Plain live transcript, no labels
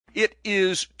It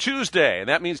is Tuesday, and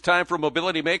that means time for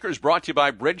Mobility Makers, brought to you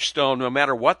by Bridgestone. No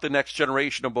matter what the next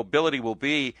generation of mobility will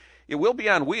be, it will be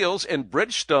on wheels, and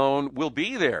Bridgestone will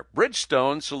be there.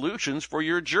 Bridgestone solutions for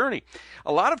your journey.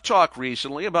 A lot of talk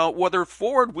recently about whether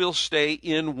Ford will stay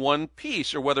in one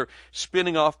piece or whether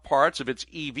spinning off parts of its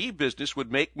EV business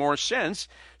would make more sense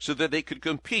so that they could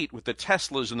compete with the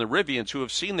Teslas and the Rivians, who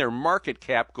have seen their market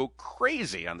cap go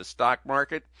crazy on the stock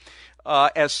market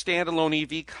as standalone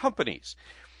EV companies.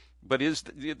 But is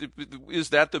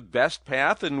that the best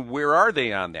path, and where are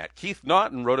they on that? Keith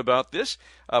Naughton wrote about this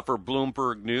for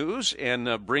Bloomberg News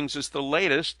and brings us the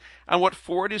latest on what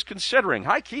Ford is considering.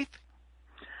 Hi, Keith.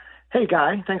 Hey,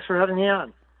 Guy. Thanks for having me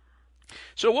on.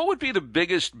 So what would be the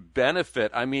biggest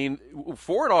benefit? I mean,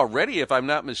 Ford already, if I'm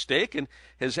not mistaken,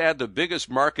 has had the biggest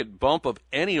market bump of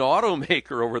any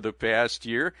automaker over the past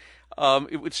year.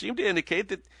 It would seem to indicate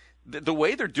that the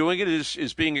way they're doing it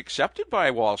is being accepted by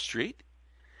Wall Street.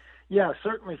 Yeah,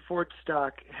 certainly Ford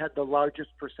stock had the largest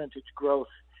percentage growth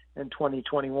in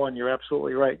 2021. You're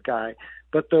absolutely right, Guy.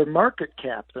 But their market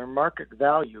cap, their market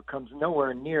value, comes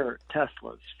nowhere near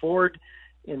Tesla's. Ford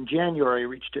in January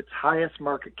reached its highest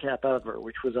market cap ever,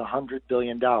 which was $100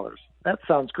 billion. That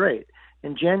sounds great.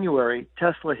 In January,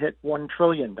 Tesla hit $1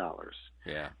 trillion.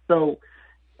 Yeah. So,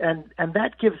 and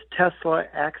that gives Tesla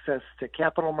access to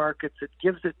capital markets. It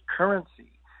gives it currency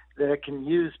that it can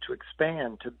use to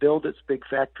expand, to build its big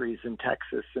factories in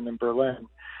Texas and in Berlin,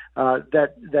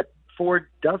 that Ford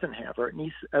doesn't have, or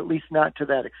at least not to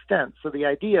that extent. So the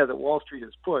idea that Wall Street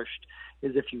has pushed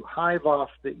is if you hive off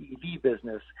the EV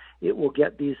business, it will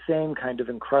get these same kind of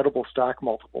incredible stock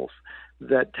multiples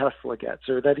that Tesla gets,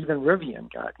 or that even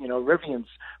Rivian got. You know, Rivian's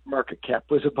market cap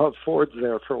was above Ford's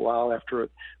there for a while after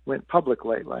it went public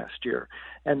late last year.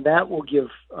 And that will give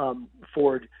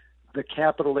Ford the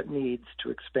capital it needs to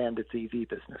expand its EV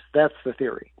business. That's the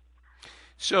theory.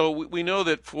 So we know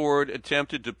that Ford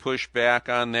attempted to push back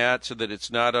on that so that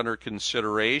it's not under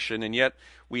consideration, and yet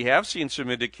we have seen some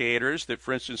indicators that,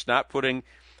 for instance, not putting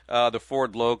the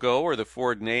Ford logo or the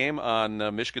Ford name on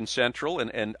Michigan Central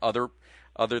and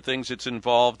other things it's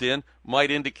involved in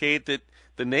might indicate that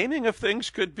the naming of things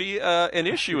could be an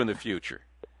issue in the future.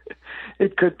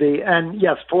 It could be. And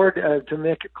yes, Ford, to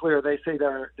make it clear, they say they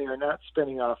are not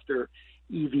spinning off their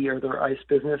EV or their ICE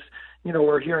business. You know,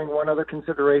 we're hearing one other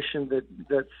consideration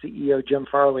that CEO Jim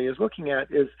Farley is looking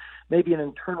at is maybe an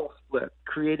internal split,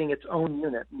 creating its own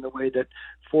unit in the way that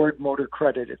Ford Motor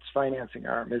Credit, its financing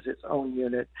arm, is its own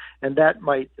unit. And that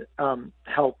might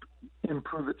help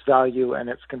improve its value and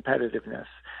its competitiveness.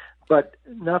 But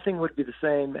nothing would be the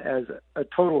same as a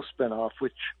total spinoff,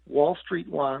 which Wall Street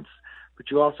wants. But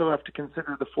you also have to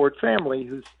consider the Ford family,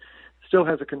 who still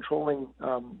has a controlling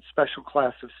special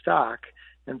class of stock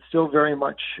and still very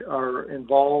much are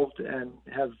involved and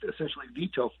have essentially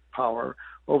veto power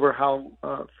over how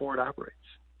Ford operates.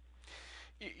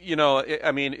 You know,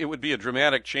 I mean, it would be a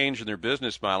dramatic change in their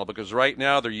business model, because right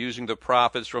now they're using the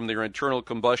profits from their internal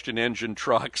combustion engine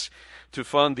trucks to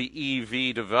fund the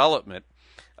EV development.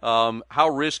 How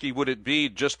risky would it be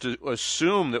just to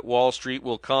assume that Wall Street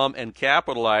will come and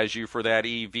capitalize you for that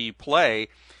EV play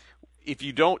if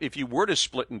you were to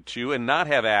split in two and not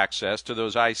have access to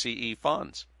those ICE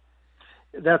funds?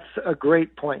 That's a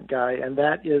great point, Guy, and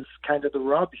that is kind of the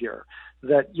rub here,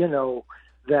 that, you know,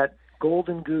 that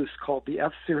golden goose called the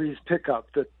F-Series pickup,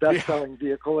 the best-selling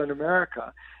vehicle in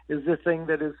America, is the thing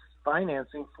that is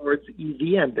financing Ford's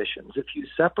EV ambitions. If you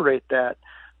separate that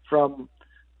from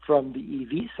the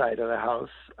EV side of the house,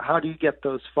 how do you get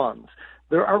those funds?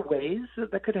 There are ways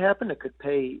that could happen. It could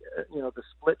pay, the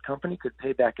split company could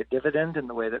pay back a dividend in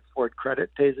the way that Ford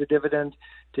Credit pays a dividend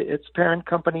to its parent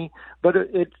company, but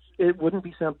it wouldn't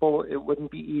be simple. It wouldn't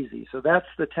be easy. So that's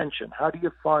the tension. How do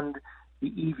you fund the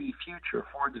EV future,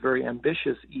 Ford's very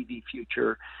ambitious EV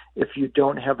future, if you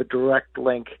don't have a direct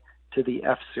link to the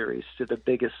F-Series, to the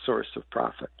biggest source of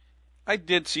profit? I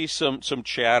did see some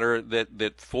chatter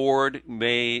that Ford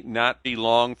may not be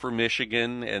long for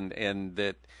Michigan, and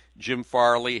that Jim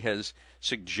Farley has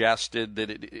suggested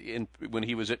that when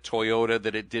he was at Toyota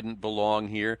that it didn't belong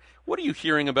here. What are you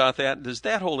hearing about that? Does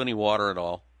that hold any water at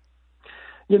all?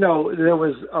 You know, there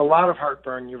was a lot of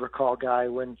heartburn, you recall, Guy,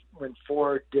 when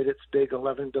Ford did its big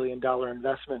 $11 billion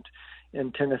investment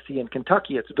in Tennessee and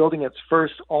Kentucky. It's building its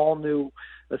first all-new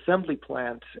assembly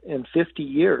plant in 50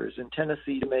 years in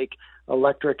Tennessee to make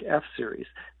electric F-Series.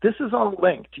 This is all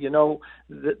linked. You know,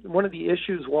 one of the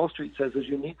issues Wall Street says is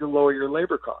you need to lower your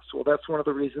labor costs. Well, that's one of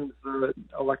the reasons the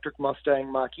electric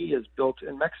Mustang Mach-E is built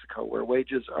in Mexico, where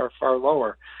wages are far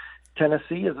lower.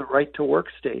 Tennessee is a right-to-work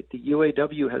state. The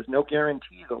UAW has no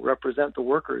guarantee they'll represent the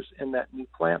workers in that new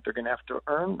plant. They're going to have to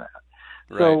earn that.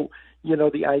 So,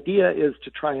 the idea is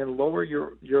to try and lower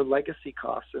your legacy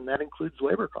costs, and that includes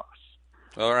labor costs.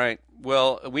 All right.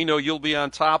 Well, we know you'll be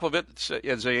on top of it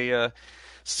as a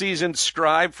seasoned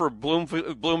scribe for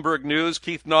Bloomberg News.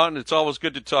 Keith Naughton, it's always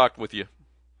good to talk with you.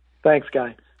 Thanks,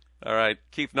 Guy. All right.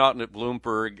 Keith Naughton at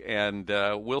Bloomberg, and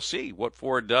we'll see what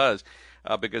Ford does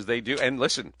because they do. And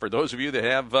listen, for those of you that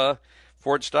have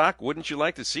Ford stock, wouldn't you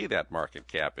like to see that market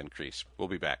cap increase? We'll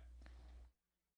be back.